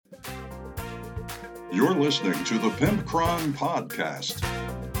You're listening to the Pimpcron Podcast.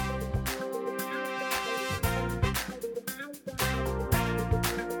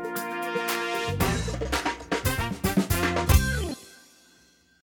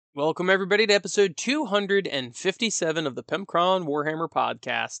 Welcome, everybody, to episode 257 of the Pimpcron Warhammer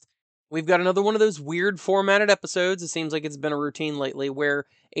Podcast. We've got another one of those weird formatted episodes. It seems like it's been a routine lately where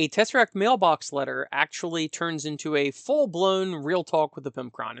a Tesseract mailbox letter actually turns into a full-blown real talk with the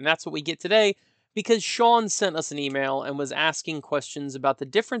Pimpcron. And that's what we get today because Sean sent us an email and was asking questions about the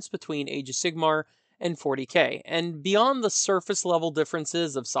difference between Age of Sigmar and 40k. And beyond the surface level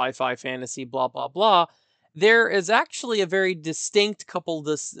differences of sci-fi, fantasy, blah, blah, blah, there is actually a very distinct couple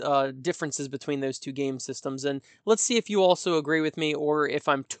differences between those two game systems, and let's see if you also agree with me or if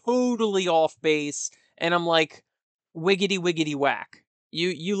I'm totally off base and I'm like wiggity wiggity whack.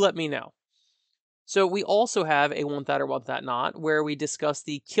 You let me know. So we also have a Want That or Want That Not, where we discuss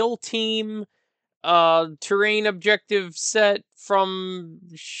the Kill Team terrain objective set from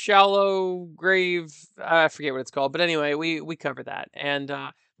Shallow Grave. I forget what it's called, but anyway, we cover that. And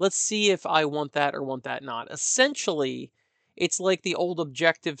let's see if I want that or want that not. Essentially, it's like the old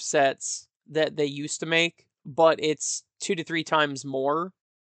objective sets that they used to make, but it's 2 to 3 times more.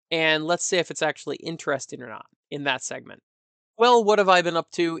 And let's see if it's actually interesting or not in that segment. Well, what have I been up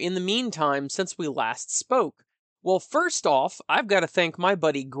to in the meantime since we last spoke? Well, first off, I've got to thank my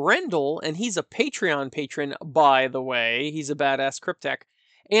buddy Grendel, and he's a Patreon patron, by the way. He's a badass Cryptek.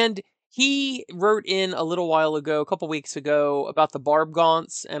 And he wrote in a little while ago, a couple weeks ago, about the Barb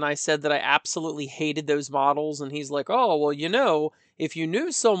Gaunts, and I said that I absolutely hated those models, and he's like, oh, well, if you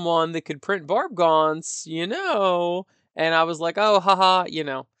knew someone that could print Barb Gaunts, And I was like, oh, haha,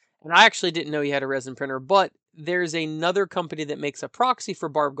 And I actually didn't know he had a resin printer, but there's another company that makes a proxy for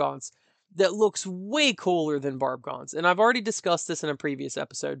Barb Gaunts that looks way cooler than Barb Gaunts. And I've already discussed this in a previous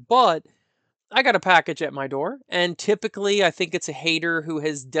episode, but I got a package at my door, and typically I think it's a hater who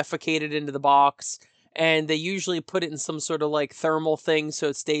has defecated into the box, and they usually put it in some sort of like thermal thing so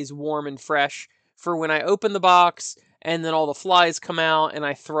it stays warm and fresh for when I open the box, and then all the flies come out and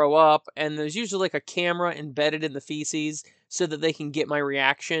I throw up, and there's usually like a camera embedded in the feces so that they can get my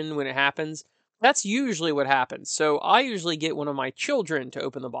reaction when it happens. That's usually what happens. So I usually get one of my children to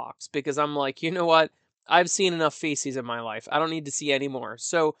open the box because I'm like, you know what? I've seen enough feces in my life. I don't need to see any more.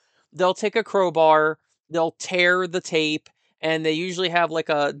 So they'll take a crowbar, they'll tear the tape, and they usually have like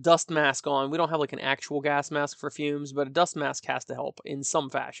a dust mask on. We don't have like an actual gas mask for fumes, but a dust mask has to help in some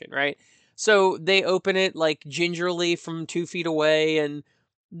fashion, right? So they open it like gingerly from 2 feet away, and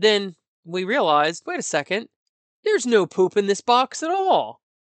then we realized, wait a second, there's no poop in this box at all.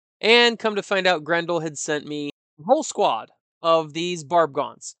 And come to find out, Grendel had sent me a whole squad of these Barb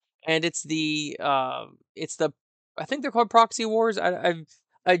Gaunts, and it's the I think they're called Proxy Wars.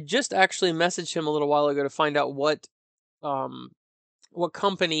 I just actually messaged him a little while ago to find out what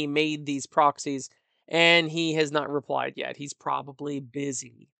company made these proxies, and he has not replied yet. He's probably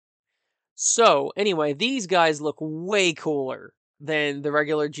busy. So anyway, these guys look way cooler than the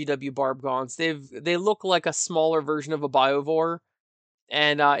regular GW Barb Gaunts. They look like a smaller version of a Biovore.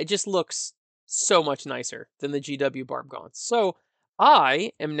 And it just looks so much nicer than the GW Barb Gaunts. So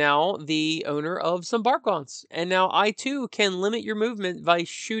I am now the owner of some Barb Gaunts. And now I too can limit your movement by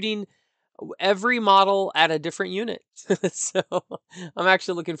shooting every model at a different unit. So I'm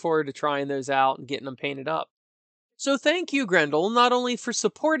actually looking forward to trying those out and getting them painted up. So thank you, Grendel, not only for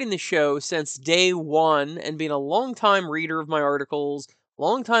supporting the show since day one and being a longtime reader of my articles,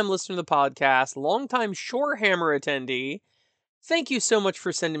 longtime listener to the podcast, longtime Shorehammer attendee. Thank you so much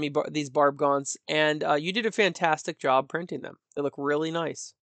for sending me these Barb Gaunts, and you did a fantastic job printing them. They look really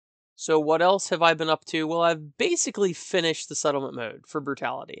nice. So what else have I been up to? Well, I've basically finished the settlement mode for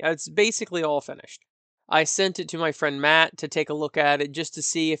Brutality. It's basically all finished. I sent it to my friend Matt to take a look at it just to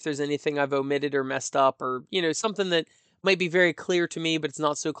see if there's anything I've omitted or messed up or, something that might be very clear to me, but it's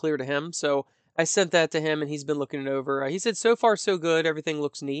not so clear to him. So I sent that to him and he's been looking it over. He said, so far so good. Everything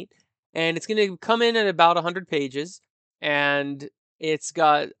looks neat. And it's going to come in at about 100 pages. And it's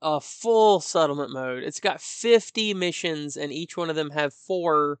got a full settlement mode. It's got 50 missions, and each one of them have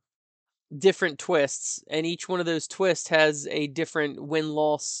 4 different twists, and each one of those twists has a different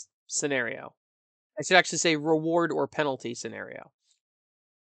win-loss scenario. I should actually say reward or penalty scenario.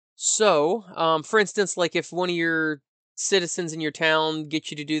 So, for instance, like if one of your citizens in your town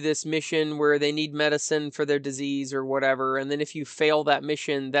get you to do this mission where they need medicine for their disease or whatever, and then if you fail that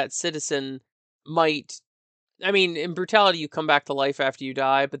mission, that citizen might... in Brutality, you come back to life after you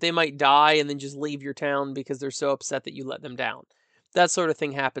die, but they might die and then just leave your town because they're so upset that you let them down. That sort of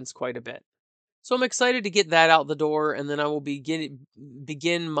thing happens quite a bit. So I'm excited to get that out the door, and then I will begin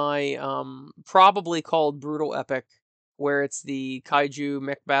my probably called Brutal Epic, where it's the kaiju,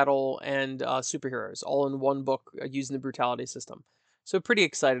 mech battle, and superheroes all in one book using the brutality system. So pretty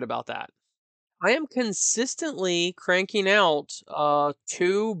excited about that. I am consistently cranking out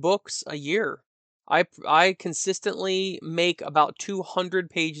 2 books a year. I consistently make about 200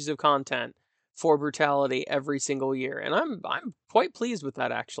 pages of content for brutality every single year, and I'm quite pleased with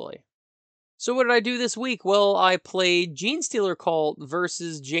that actually. So what did I do this week? Well, I played Genestealer Cult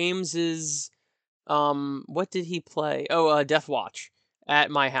versus James's what did he play? Oh, Death Watch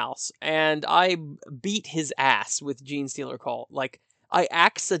at my house. And I beat his ass with Genestealer Cult. Like I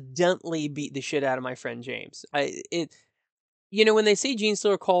accidentally beat the shit out of my friend James. When they say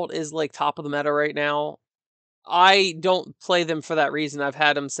Genestealer Cult is like top of the meta right now, I don't play them for that reason. I've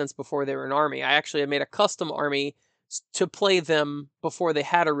had them since before they were an army. I actually made a custom army to play them before they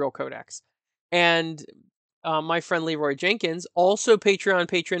had a real codex. And my friend Leroy Jenkins, also Patreon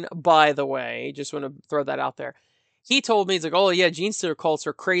patron, by the way, just want to throw that out there. He told me, he's like, oh yeah, Genestealer cults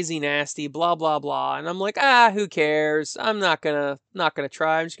are crazy nasty, blah blah blah. And I'm like, who cares? I'm not gonna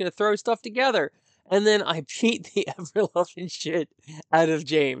try. I'm just gonna throw stuff together. And then I beat the ever loving shit out of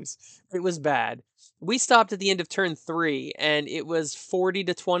James. It was bad. We stopped at the end of turn 3, and it was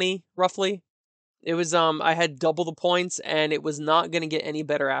 40-20 roughly. It was I had double the points, and it was not going to get any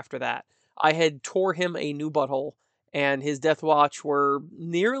better after that. I had tore him a new butthole, and his Death Watch were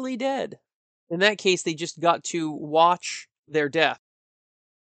nearly dead. In that case, they just got to watch their death.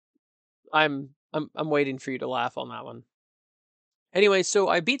 I'm waiting for you to laugh on that one. Anyway, so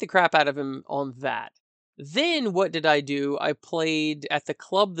I beat the crap out of him on that. Then what did I do? I played at the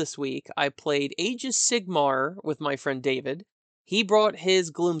club this week. I played Aegis Sigmar with my friend David. He brought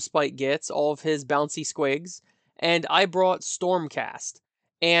his Gloomspite Gits, all of his bouncy squigs, and I brought Stormcast.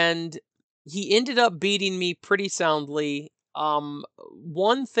 And he ended up beating me pretty soundly.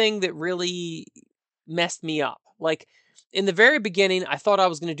 One thing that really messed me up, like in the very beginning, I thought I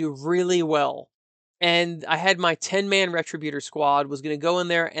was going to do really well. And I had my 10-man Retributor squad, was going to go in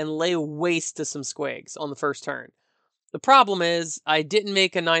there and lay waste to some squigs on the first turn. The problem is, I didn't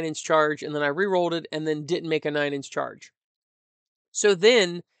make a 9-inch charge, and then I rerolled it, and then didn't make a 9-inch charge. So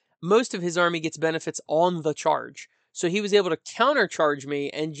then, most of his army gets benefits on the charge. So he was able to countercharge me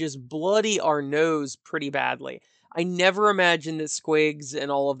and just bloody our nose pretty badly. I never imagined that squigs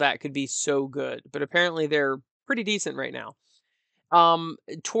and all of that could be so good, but apparently they're pretty decent right now.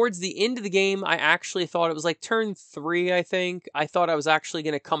 Towards the end of the game, I actually thought it was like turn 3, I think. I thought I was actually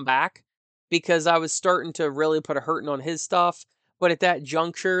going to come back because I was starting to really put a hurting on his stuff. But at that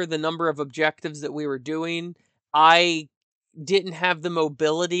juncture, the number of objectives that we were doing, I didn't have the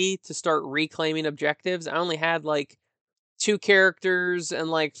mobility to start reclaiming objectives. I only had like 2 characters and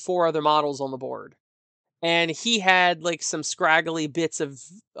like 4 other models on the board. And he had like some scraggly bits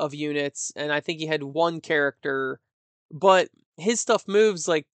of units, and I think he had 1 character, but his stuff moves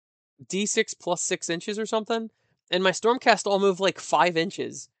like D6 plus 6 inches or something. And my Stormcast all moved like 5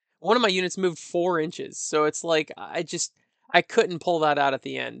 inches. One of my units moved 4 inches. So it's like, I couldn't pull that out at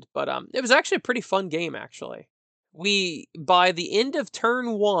the end. But it was actually a pretty fun game, actually. By the end of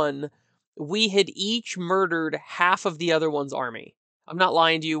turn 1, we had each murdered half of the other one's army. I'm not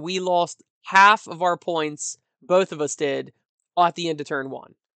lying to you. We lost half of our points, both of us did, at the end of turn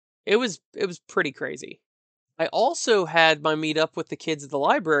 1. It was pretty crazy. I also had my meetup with the kids at the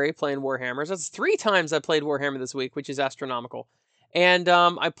library playing Warhammers. That's 3 times I played Warhammer this week, which is astronomical. And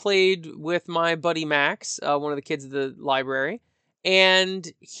I played with my buddy Max, one of the kids at the library, and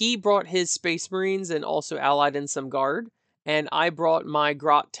he brought his Space Marines and also allied in some Guard, and I brought my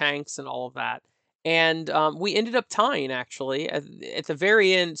Grot tanks and all of that. And we ended up tying, actually, at the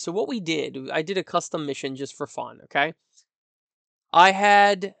very end. So what we did, I did a custom mission just for fun, okay? I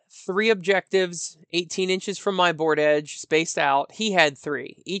had 3 objectives, 18 inches from my board edge, spaced out. He had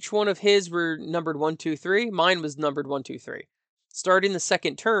 3. Each one of his were numbered 1, 2, 3. Mine was numbered 1, 2, 3. Starting the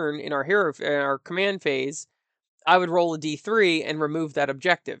second turn in our command phase, I would roll a d3 and remove that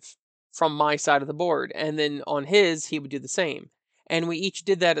objective from my side of the board. And then on his, he would do the same. And we each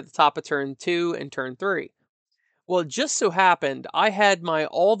did that at the top of turn 2 and turn 3. Well, it just so happened I had my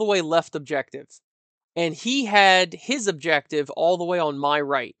all the way left objective, and he had his objective all the way on my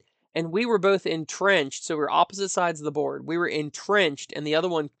right. And we were both entrenched, so we were opposite sides of the board. We were entrenched, and the other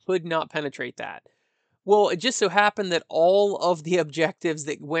one could not penetrate that. Well, it just so happened that all of the objectives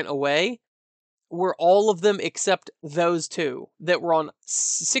that went away were all of them except those 2 that were on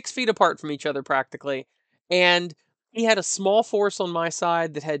 6 feet apart from each other practically. And he had a small force on my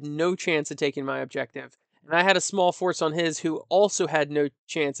side that had no chance of taking my objective. And I had a small force on his who also had no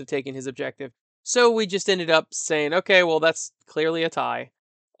chance of taking his objective. So we just ended up saying, okay, well, that's clearly a tie.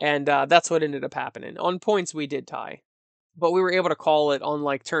 And that's what ended up happening. On points, we did tie. But we were able to call it on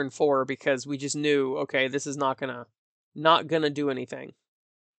like turn 4 because we just knew, okay, this is not gonna do anything.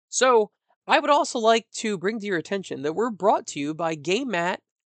 So I would also like to bring to your attention that we're brought to you by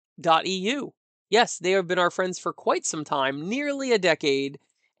GameMat.eu. Yes, they have been our friends for quite some time, nearly a decade,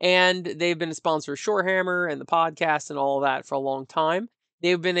 and they've been a sponsor of Shorehammer and the podcast and all of that for a long time.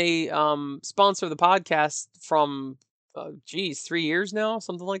 They've been a sponsor of the podcast from, 3 years now,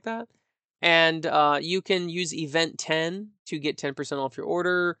 something like that. And you can use Event 10 to get 10% off your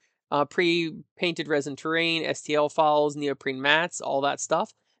order. Pre-painted resin terrain, STL files, neoprene mats, all that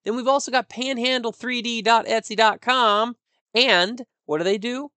stuff. Then we've also got panhandle3d.etsy.com. And what do they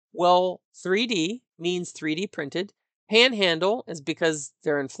do? Well, 3D means 3D printed. Panhandle is because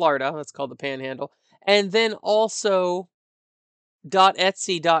they're in Florida. That's called the Panhandle. And then also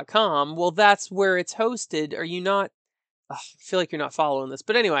 .etsy.com. Well, that's where it's hosted. Are you not? I feel like you're not following this.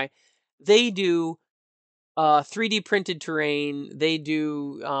 But anyway, they do 3D printed terrain. They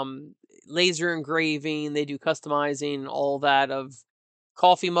do laser engraving. They do customizing, all that of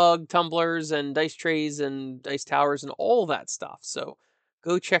coffee mug, tumblers, and dice trays and dice towers and all that stuff. So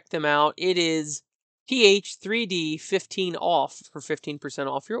go check them out. It is PH3D15 off for 15%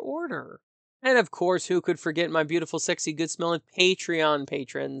 off your order. And of course, who could forget my beautiful, sexy, good smelling Patreon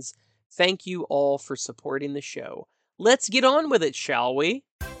patrons? Thank you all for supporting the show. Let's get on with it, shall we?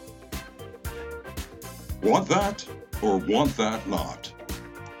 Want that or want that not?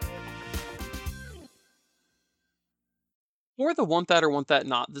 For the Want That or Want That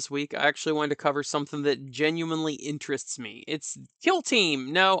Not this week, I actually wanted to cover something that genuinely interests me. It's Kill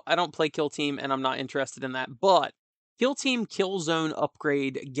Team. No, I don't play Kill Team, and I'm not interested in that. But Kill Team Killzone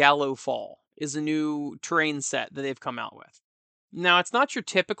Upgrade Gallow Fall is a new terrain set that they've come out with. Now, it's not your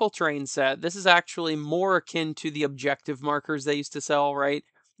typical terrain set. This is actually more akin to the objective markers they used to sell, right?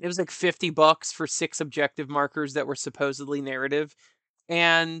 It was like $50 for 6 objective markers that were supposedly narrative.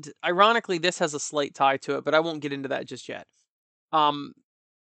 And ironically, this has a slight tie to it, but I won't get into that just yet. Um,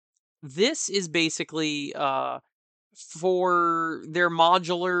 this is basically for their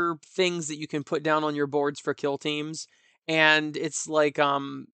modular things that you can put down on your boards for kill teams, and it's like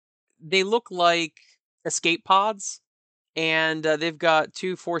they look like escape pods, and they've got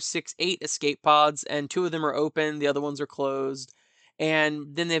 2, 4, 6, 8 escape pods, and 2 of them are open, the other ones are closed,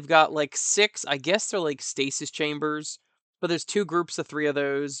 and then they've got like 6, I guess they're like stasis chambers, but there's 2 groups of 3 of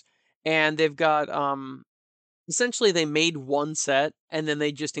those, and they've got essentially they made one set and then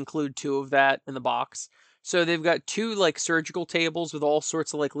they just include 2 of that in the box. So they've got 2 like surgical tables with all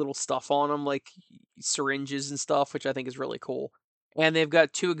sorts of like little stuff on them, like syringes and stuff, which I think is really cool. And they've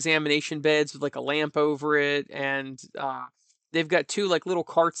got 2 examination beds with like a lamp over it, and they've got 2 like little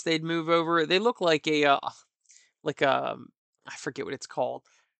carts they'd move over. They look like like a I forget what it's called.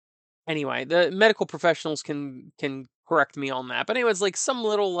 Anyway, the medical professionals can correct me on that. But anyways, like some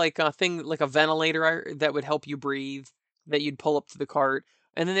little like a thing like a ventilator that would help you breathe that you'd pull up to the cart.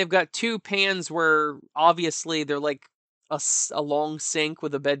 And then they've got 2 pans where obviously they're like a long sink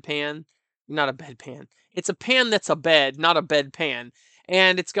with a bedpan. Not a bedpan. It's a pan that's a bed, not a bedpan.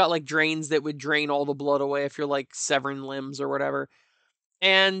 And it's got like drains that would drain all the blood away if you're like severing limbs or whatever.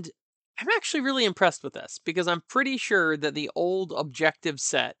 And I'm actually really impressed with this because I'm pretty sure that the old objective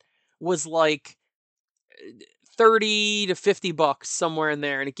set was like 30 to $50 somewhere in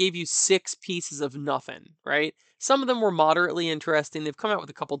there, and it gave you 6 pieces of nothing, right? Some of them were moderately interesting. They've come out with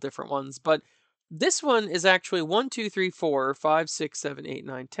a couple different ones, but this one is actually 1, 2, 3, 4, 5, 6, 7, 8,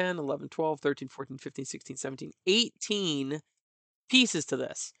 9, 10, 11, 12, 13, 14, 15, 16, 17, 18 pieces to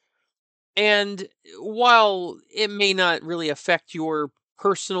this. And while it may not really affect your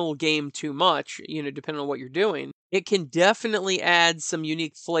personal game too much, depending on what you're doing, it can definitely add some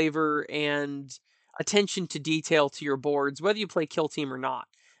unique flavor and attention to detail to your boards, whether you play Kill Team or not.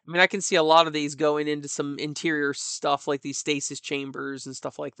 I mean, I can see a lot of these going into some interior stuff like these stasis chambers and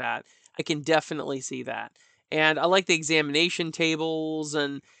stuff like that. I can definitely see that. And I like the examination tables,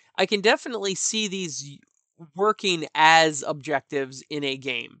 and I can definitely see these working as objectives in a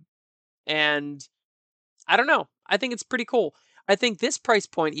game. And I don't know. I think it's pretty cool. I think this price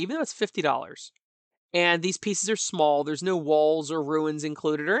point, even though it's $50, and these pieces are small, there's no walls or ruins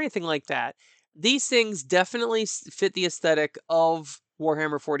included or anything like that. These things definitely fit the aesthetic of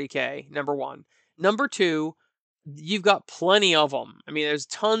Warhammer 40K, number 1. Number 2, you've got plenty of them. I mean, there's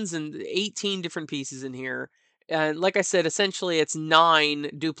tons and 18 different pieces in here. And like I said, essentially it's 9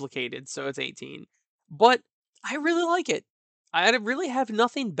 duplicated, so it's 18. But I really like it. I really have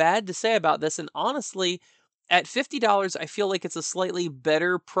nothing bad to say about this. And honestly, at $50, I feel like it's a slightly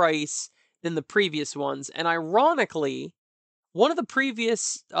better price than the previous ones. And ironically, one of the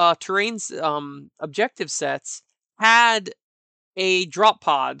previous terrain's objective sets had a drop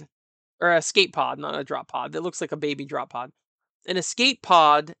pod, or a escape pod, not a drop pod, that looks like a baby drop pod. An escape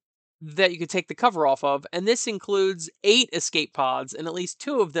pod that you could take the cover off of, and this includes 8 escape pods, and at least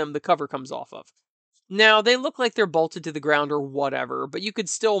 2 of them the cover comes off of. Now, they look like they're bolted to the ground or whatever, but you could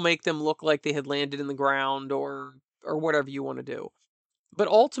still make them look like they had landed in the ground or whatever you want to do. But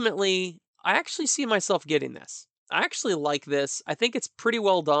ultimately, I actually see myself getting this. I actually like this. I think it's pretty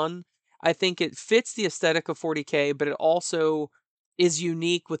well done. I think it fits the aesthetic of 40K, but it also is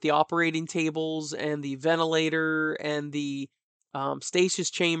unique with the operating tables and the ventilator and the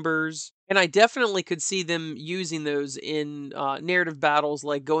stasis chambers. And I definitely could see them using those in narrative battles,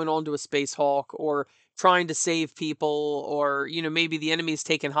 like going onto a Space Hulk or trying to save people, or maybe the enemy's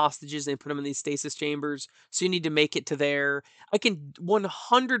taken hostages and they put them in these stasis chambers, so you need to make it to there. I can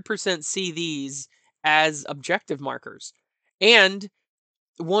 100% see these as objective markers. And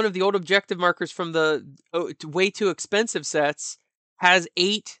one of the old objective markers from the way too expensive sets has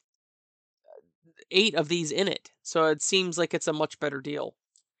eight of these in it. So it seems like it's a much better deal.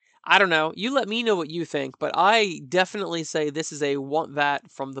 I don't know. You let me know what you think, but I definitely say this is a want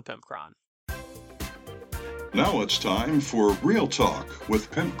that from the Pimpcron. Now it's time for Real Talk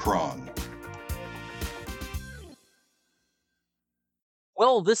with Pimpcron.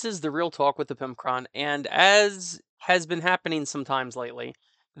 Well, this is the Real Talk with the Pimpcron, and as has been happening sometimes lately,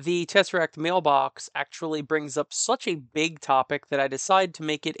 the Tesseract mailbox actually brings up such a big topic that I decided to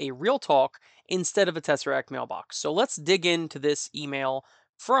make it a Real Talk instead of a Tesseract mailbox. So let's dig into this email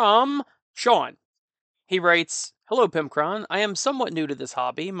from Sean. He writes, "Hello, Pimpcron. I am somewhat new to this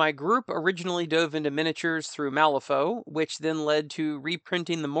hobby. My group originally dove into miniatures through Malifaux, which then led to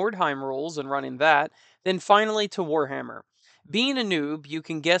reprinting the Mordheim rules and running that, then finally to Warhammer. Being a noob, you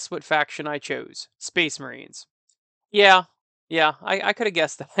can guess what faction I chose. Space Marines. Yeah, I could have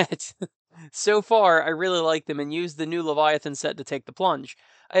guessed that. So far, I really like them and used the new Leviathan set to take the plunge.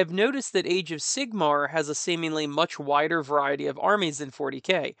 I have noticed that Age of Sigmar has a seemingly much wider variety of armies than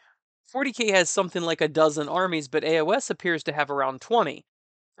 40k. 40k has something like a dozen armies, but AOS appears to have around 20.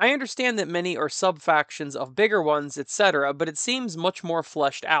 I understand that many are sub-factions of bigger ones, etc., but it seems much more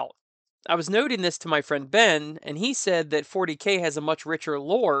fleshed out. I was noting this to my friend Ben, and he said that 40k has a much richer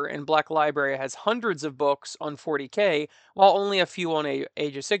lore, and Black Library has hundreds of books on 40k, while only a few on Age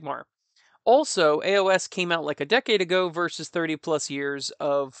of Sigmar. Also, AOS came out like a decade ago versus 30 plus years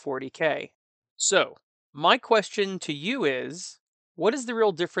of 40k. So, my question to you is, what is the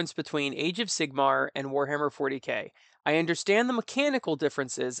real difference between Age of Sigmar and Warhammer 40k? I understand the mechanical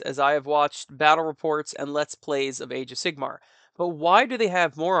differences as I have watched battle reports and let's plays of Age of Sigmar, but why do they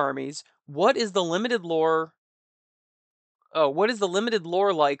have more armies? What is the limited lore? Oh, what is the limited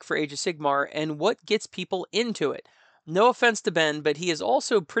lore like for Age of Sigmar, and what gets people into it? No offense to Ben, but he is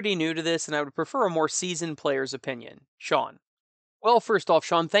also pretty new to this, and I would prefer a more seasoned player's opinion. Sean. Well, first off,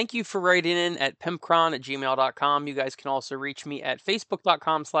 Sean, thank you for writing in at pimpcron@gmail.com. You guys can also reach me at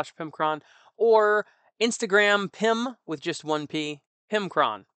facebook.com/pimpcron or Instagram pim with just one P,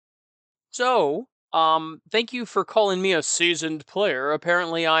 Pimpcron. So, thank you for calling me a seasoned player.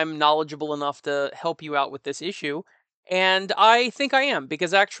 Apparently, I'm knowledgeable enough to help you out with this issue. And I think I am,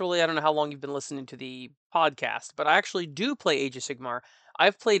 because actually, I don't know how long you've been listening to the podcast, but I actually do play Age of Sigmar.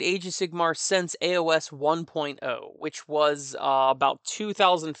 I've played Age of Sigmar since AOS 1.0, which was about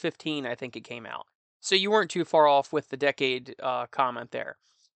 2015, I think it came out. So you weren't too far off with the decade comment there.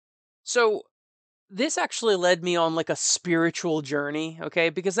 So this actually led me on like a spiritual journey, okay?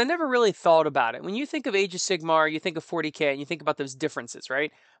 Because I never really thought about it. When you think of Age of Sigmar, you think of 40k, and you think about those differences,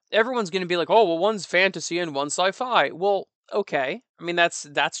 right? Everyone's going to be like, "Oh, well, one's fantasy and one's sci-fi." Well, okay. I mean,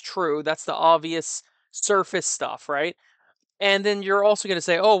 that's true. That's the obvious surface stuff, right? And then you're also going to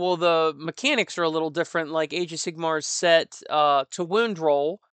say, "Oh, well, the mechanics are a little different. Like Age of Sigmar's set to wound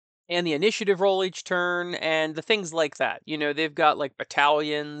roll and the initiative roll each turn, and the things like that. They've got like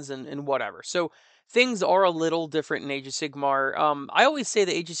battalions and whatever. So things are a little different in Age of Sigmar. I always say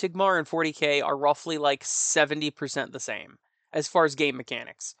that Age of Sigmar and 40k are roughly like 70% the same as far as game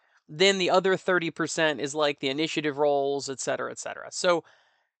mechanics. Then the other 30% is like the initiative rolls, etc., etc. So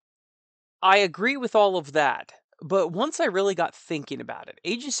I agree with all of that. But once I really got thinking about it,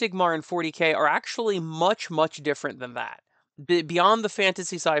 Age of Sigmar and 40k are actually much, much different than that. Beyond the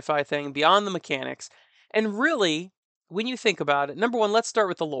fantasy sci-fi thing, beyond the mechanics. And really, when you think about it, number one, let's start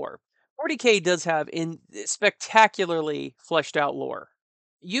with the lore. 40k does have spectacularly fleshed out lore.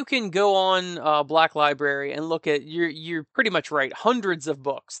 You can go on Black Library and look at, you're pretty much right, hundreds of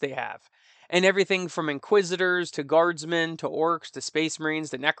books they have. And everything from Inquisitors to Guardsmen to Orcs to Space Marines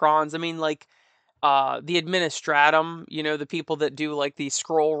to Necrons. I mean, like, the Administratum, the people that do like the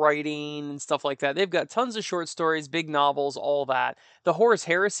scroll writing and stuff like that. They've got tons of short stories, big novels, all that. The Horus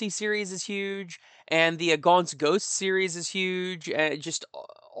Heresy series is huge, and the Gaunt's Ghost series is huge, and just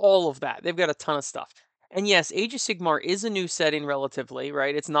all of that. They've got a ton of stuff. And yes, Age of Sigmar is a new setting relatively,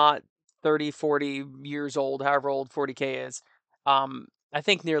 right? It's not 30, 40 years old, however old 40K is. I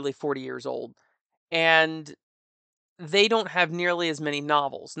think nearly 40 years old. And they don't have nearly as many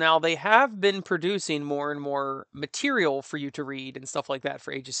novels. Now, they have been producing more and more material for you to read and stuff like that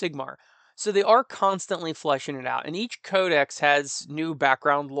for Age of Sigmar. So they are constantly fleshing it out. And each codex has new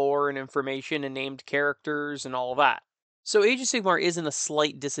background lore and information and named characters and all that. So Age of Sigmar is in a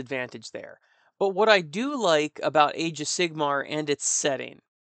slight disadvantage there. But what I do like about Age of Sigmar and its setting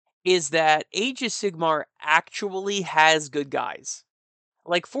is that Age of Sigmar actually has good guys.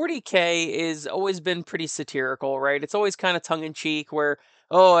 Like 40K is always been pretty satirical, right? It's always kind of tongue in cheek where,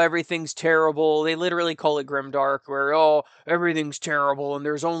 oh, everything's terrible. They literally call it grimdark where, oh, everything's terrible and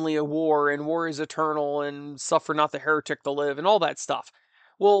there's only a war and war is eternal and suffer not the heretic to live and all that stuff.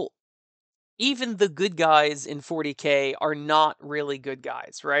 Well, even the good guys in 40K are not really good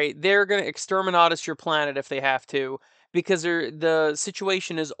guys, right? They're going to exterminatus your planet if they have to because the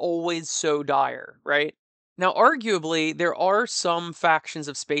situation is always so dire, right? Now, arguably, there are some factions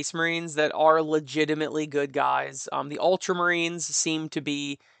of Space Marines that are legitimately good guys. The Ultramarines seem to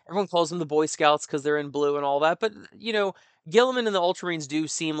be, everyone calls them the Boy Scouts because they're in blue and all that, but, Gilliman and the Ultramarines do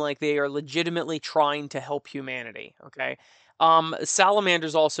seem like they are legitimately trying to help humanity, okay?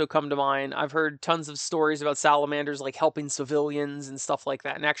 Salamanders also come to mind. I've heard tons of stories about salamanders like helping civilians and stuff like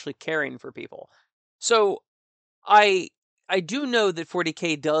that and actually caring for people. So I I do know that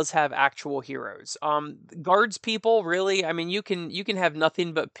 40K does have actual heroes. Guards people, really, I mean you can have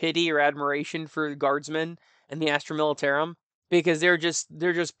nothing but pity or admiration for guardsmen and the Astra Militarum because they're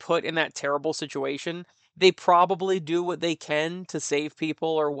just put in that terrible situation. They probably do what they can to save people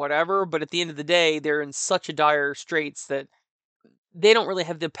or whatever, but at the end of the day, they're in such a dire straits that they don't really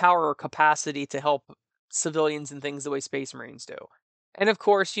have the power or capacity to help civilians and things the way Space Marines do. And of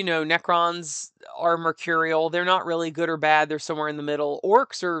course, Necrons are mercurial. They're not really good or bad. They're somewhere in the middle.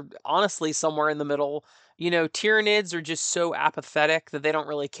 Orcs are honestly somewhere in the middle. Tyranids are just so apathetic that they don't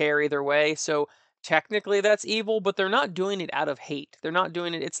really care either way. So technically that's evil, but they're not doing it out of hate. They're not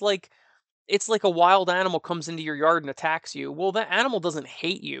doing it. It's like a wild animal comes into your yard and attacks you. Well, that animal doesn't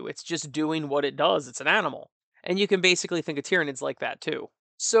hate you. It's just doing what it does. It's an animal. And you can basically think of Tyranids like that too.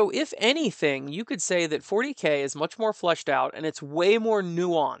 So, if anything, you could say that 40K is much more fleshed out and it's way more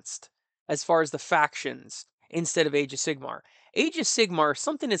nuanced as far as the factions instead of Age of Sigmar. Age of Sigmar,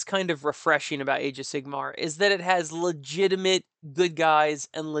 something is kind of refreshing about Age of Sigmar is that it has legitimate good guys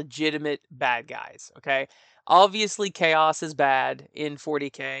and legitimate bad guys, okay? Obviously, Chaos is bad in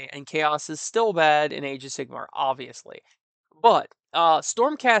 40K, and Chaos is still bad in Age of Sigmar, obviously. But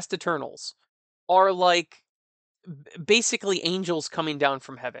Stormcast Eternals are like basically angels coming down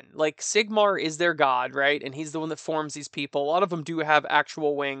from heaven. Like Sigmar is their god, right? And he's the one that forms these people. A lot of them do have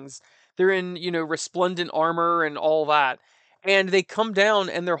actual wings. They're in, resplendent armor and all that. And they come down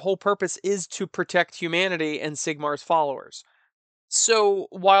and their whole purpose is to protect humanity and Sigmar's followers. So,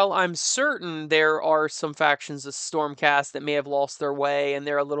 while I'm certain there are some factions of Stormcast that may have lost their way and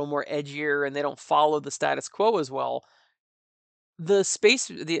they're a little more edgier and they don't follow the status quo as well, the Space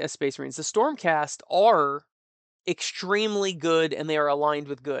Marines, the Stormcast are extremely good and they are aligned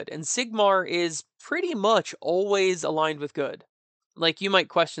with good. And Sigmar is pretty much always aligned with good. Like you might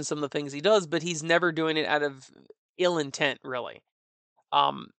question some of the things he does, but he's never doing it out of ill intent, really.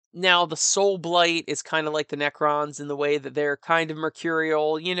 Now the Soul Blight is kind of like the Necrons in the way that they're kind of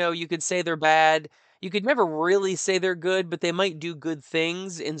mercurial. You could say they're bad. You could never really say they're good, but they might do good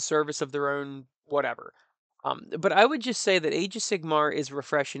things in service of their own whatever. But I would just say that Age of Sigmar is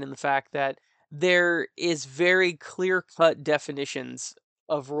refreshing in the fact that there is very clear cut definitions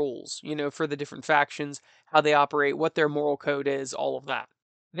of rules, for the different factions, how they operate, what their moral code is, all of that.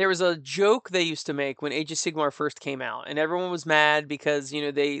 There was a joke they used to make when Age of Sigmar first came out, and everyone was mad because,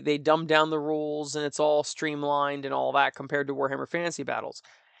 they dumbed down the rules and it's all streamlined and all that compared to Warhammer Fantasy Battles.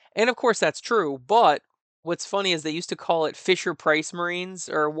 And of course that's true, but what's funny is they used to call it Fisher Price Marines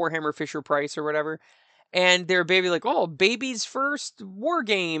or Warhammer Fisher Price or whatever, and their baby like, oh, baby's first war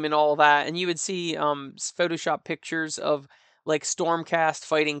game and all that, and you would see Photoshop pictures of like Stormcast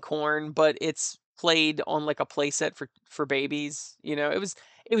fighting Khorne, but it's played on like a playset for babies.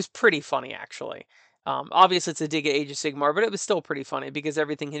 It was pretty funny actually. Obviously, it's a dig at Age of Sigmar, but it was still pretty funny because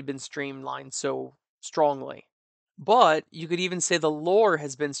everything had been streamlined so strongly. But you could even say the lore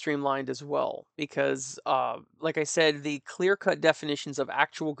has been streamlined as well, because, like I said, the clear cut definitions of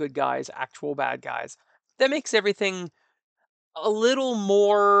actual good guys, actual bad guys, that makes everything a little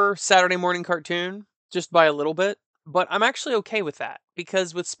more Saturday morning cartoon, just by a little bit. But I'm actually okay with that,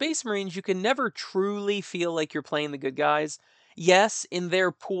 because with Space Marines, you can never truly feel like you're playing the good guys. Yes, in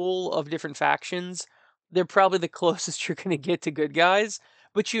their pool of different factions, they're probably the closest you're going to get to good guys,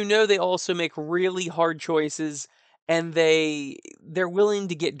 but you know they also make really hard choices, and they're willing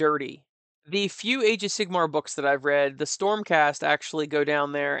to get dirty. The few Age of Sigmar books that I've read, the Stormcast actually go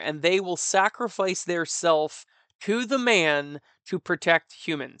down there and they will sacrifice their self to the man to protect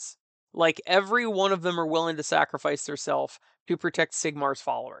humans. Like every one of them are willing to sacrifice their self to protect Sigmar's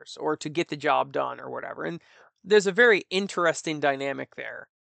followers or to get the job done or whatever. And there's a very interesting dynamic there.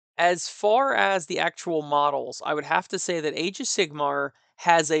 As far as the actual models, I would have to say that Age of Sigmar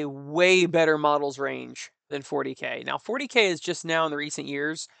has a way better models range than 40K. Now, 40K is just now in the recent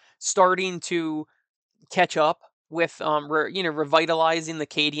years starting to catch up with revitalizing the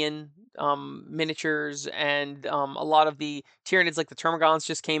Cadian miniatures, and a lot of the Tyranids like the Termagants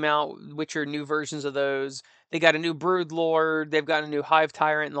just came out, which are new versions of those. They got a new Brood Lord, they've got a new Hive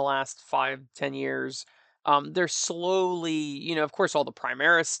Tyrant in the last 5-10 years. They're slowly, of course, all the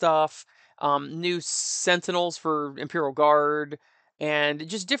Primaris stuff, new Sentinels for Imperial Guard, and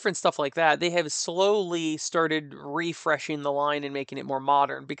just different stuff like that. They have slowly started refreshing the line and making it more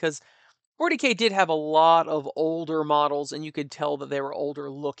modern, because 40K did have a lot of older models, and you could tell that they were older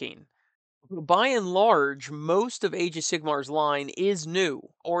looking. By and large, most of Age of Sigmar's line is new,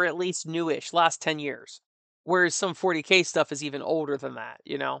 or at least newish, last 10 years. Whereas some 40K stuff is even older than that.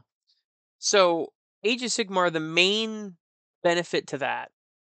 So, Age of Sigmar, the main benefit to that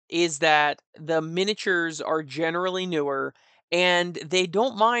is that the miniatures are generally newer, and they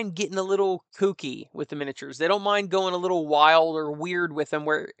don't mind getting a little kooky with the miniatures. They don't mind going a little wild or weird with them,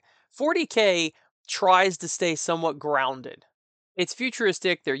 where 40K tries to stay somewhat grounded. It's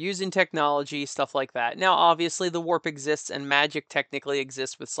futuristic, they're using technology, stuff like that. Now, obviously, the warp exists and magic technically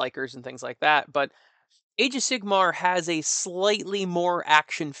exists with psychers and things like that, but Age of Sigmar has a slightly more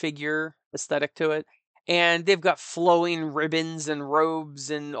action figure aesthetic to it. And they've got flowing ribbons and robes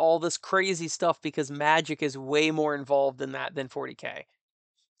and all this crazy stuff, because magic is way more involved in that than 40K.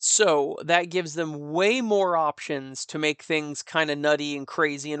 So that gives them way more options to make things kind of nutty and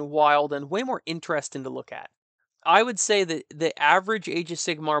crazy and wild and way more interesting to look at. I would say that the average Age of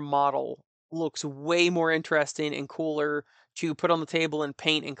Sigmar model looks way more interesting and cooler to put on the table and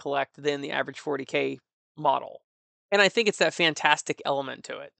paint and collect than the average 40K model. And I think it's that fantastic element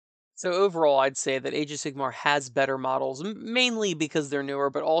to it. So overall, I'd say that Age of Sigmar has better models, mainly because they're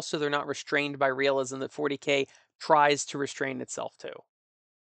newer, but also they're not restrained by realism that 40K tries to restrain itself to.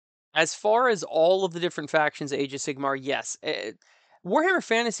 As far as all of the different factions of Age of Sigmar, yes. Warhammer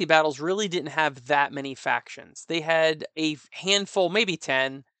Fantasy Battles really didn't have that many factions. They had a handful, maybe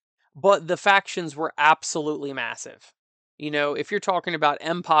 10, but the factions were absolutely massive. If you're talking about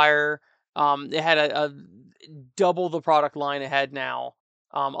Empire, it had a double the product line it had now.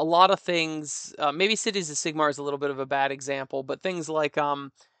 A lot of things, maybe Cities of Sigmar is a little bit of a bad example, but things like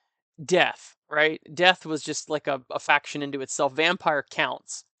Death, right? Death was just like a faction into itself. Vampire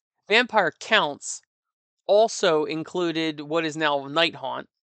Counts. Vampire Counts also included what is now Nighthaunt,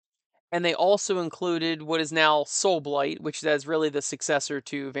 and they also included what is now Soulblight, which is really the successor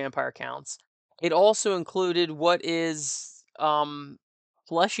to Vampire Counts. It also included what is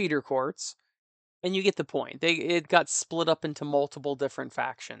Flesh Eater Courts, and you get the point. It got split up into multiple different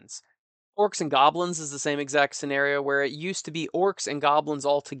factions. Orcs and Goblins is the same exact scenario, where it used to be orcs and goblins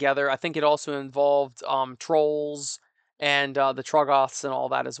all together. I think it also involved trolls and the Troggoths and all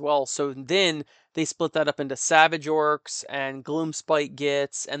that as well. So then they split that up into Savage Orcs and Gloomspite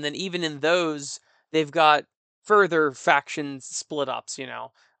Gits, and then even in those, they've got further faction split ups.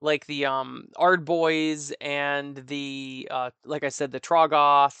 Like the Ardboys and the like I said, the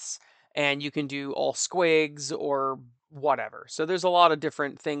Troggoths, and you can do all squigs or whatever. So there's a lot of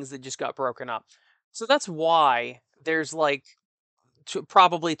different things that just got broken up. So that's why there's like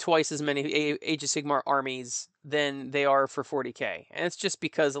probably twice as many Age of Sigmar armies than they are for 40K. And it's just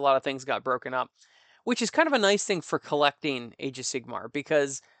because a lot of things got broken up, which is kind of a nice thing for collecting Age of Sigmar,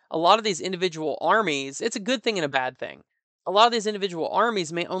 because a lot of these individual armies, it's a good thing and a bad thing. A lot of these individual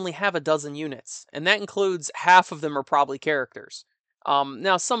armies may only have a dozen units, and that includes half of them are probably characters.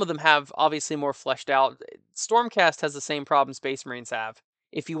 Now, some of them have obviously more fleshed out. Stormcast has the same problem Space Marines have,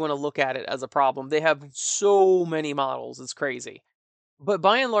 if you want to look at it as a problem. They have so many models, it's crazy. But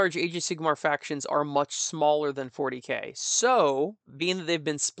by and large, Age of Sigmar factions are much smaller than 40K. So, being that they've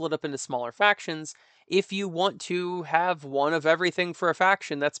been split up into smaller factions, if you want to have one of everything for a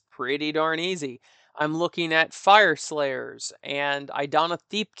faction, that's pretty darn easy. I'm looking at Fire Slayers and Idana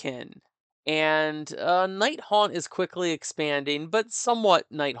Thiepkin. And Night Haunt is quickly expanding, but somewhat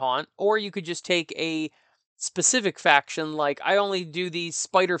Night Haunt. Or you could just take a specific faction, like I only do the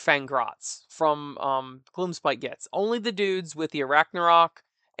Spider Fangrots from Gloomspite Gets. Only the dudes with the Arachnarok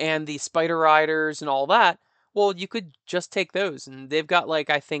and the Spider Riders and all that. Well, you could just take those, and they've got like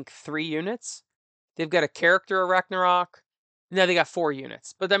I think 3 units. They've got a character Ragnarok. No, they got 4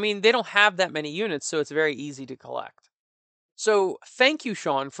 units. But I mean, they don't have that many units, so it's very easy to collect. So thank you,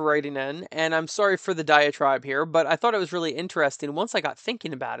 Sean, for writing in, and I'm sorry for the diatribe here, but I thought it was really interesting. Once I got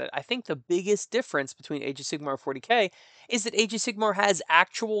thinking about it, I think the biggest difference between Age of Sigmar and 40k is that Age of Sigmar has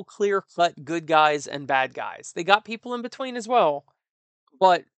actual clear-cut good guys and bad guys. They got people in between as well,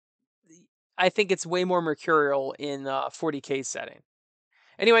 but I think it's way more mercurial in 40k setting.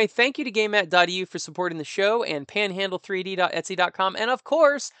 Anyway, thank you to GameMat.eu for supporting the show, and Panhandle3D.etsy.com, and of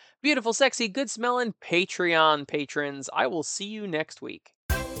course, beautiful, sexy, good smelling Patreon patrons. I will see you next week.